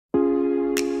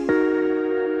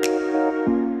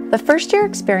The first-year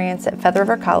experience at Feather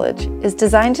River College is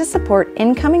designed to support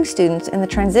incoming students in the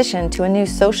transition to a new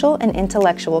social and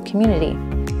intellectual community.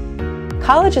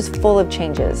 College is full of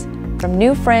changes, from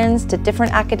new friends to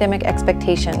different academic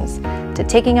expectations, to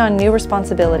taking on new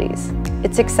responsibilities.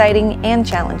 It's exciting and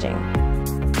challenging.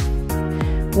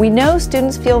 We know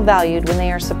students feel valued when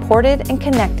they are supported and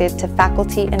connected to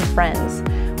faculty and friends,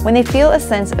 when they feel a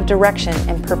sense of direction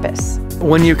and purpose.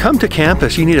 When you come to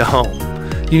campus, you need a home.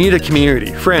 You need a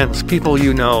community, friends, people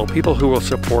you know, people who will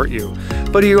support you.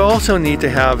 But you also need to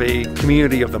have a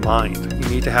community of the mind. You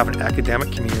need to have an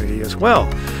academic community as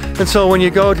well. And so when you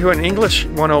go to an English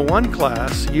 101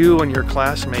 class, you and your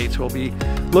classmates will be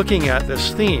looking at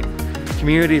this theme,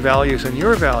 community values and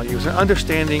your values, and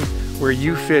understanding where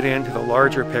you fit into the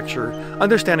larger picture,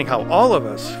 understanding how all of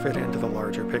us fit into the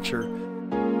larger picture.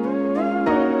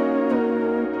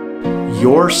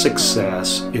 Your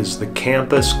success is the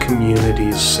campus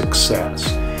community's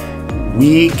success.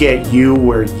 We get you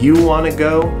where you want to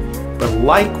go, but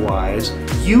likewise,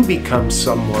 you become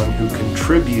someone who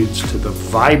contributes to the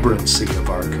vibrancy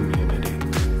of our community.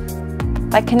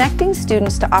 By connecting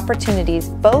students to opportunities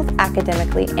both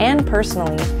academically and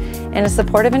personally in a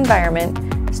supportive environment,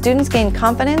 students gain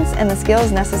confidence and the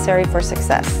skills necessary for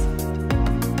success.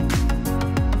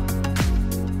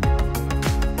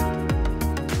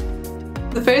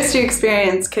 The first year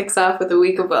experience kicks off with a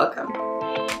week of welcome.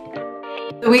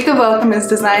 The week of welcome is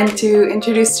designed to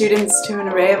introduce students to an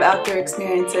array of outdoor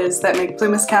experiences that make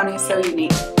Plymouth County so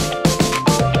unique.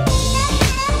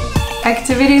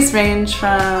 Activities range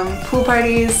from pool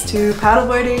parties to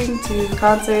paddleboarding to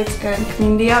concerts and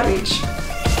community outreach.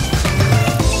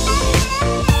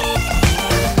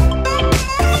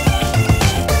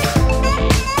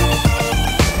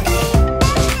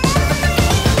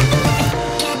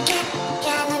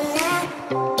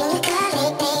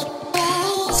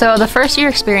 So the first year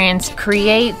experience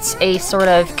creates a sort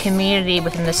of community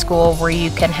within the school where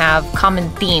you can have common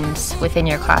themes within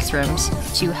your classrooms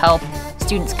to help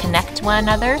students connect to one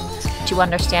another, to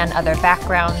understand other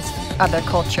backgrounds, other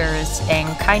cultures,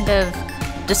 and kind of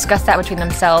discuss that between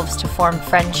themselves to form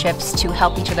friendships, to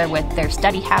help each other with their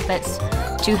study habits,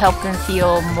 to help them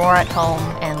feel more at home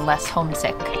and less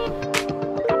homesick.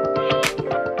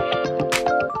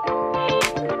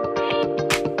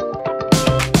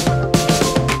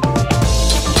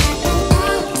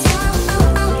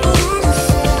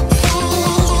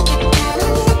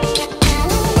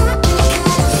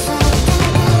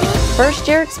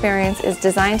 First-year experience is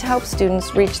designed to help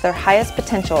students reach their highest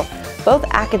potential, both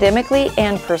academically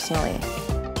and personally.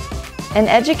 An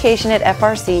education at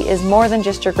FRC is more than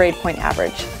just your grade point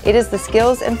average. It is the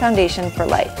skills and foundation for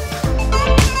life.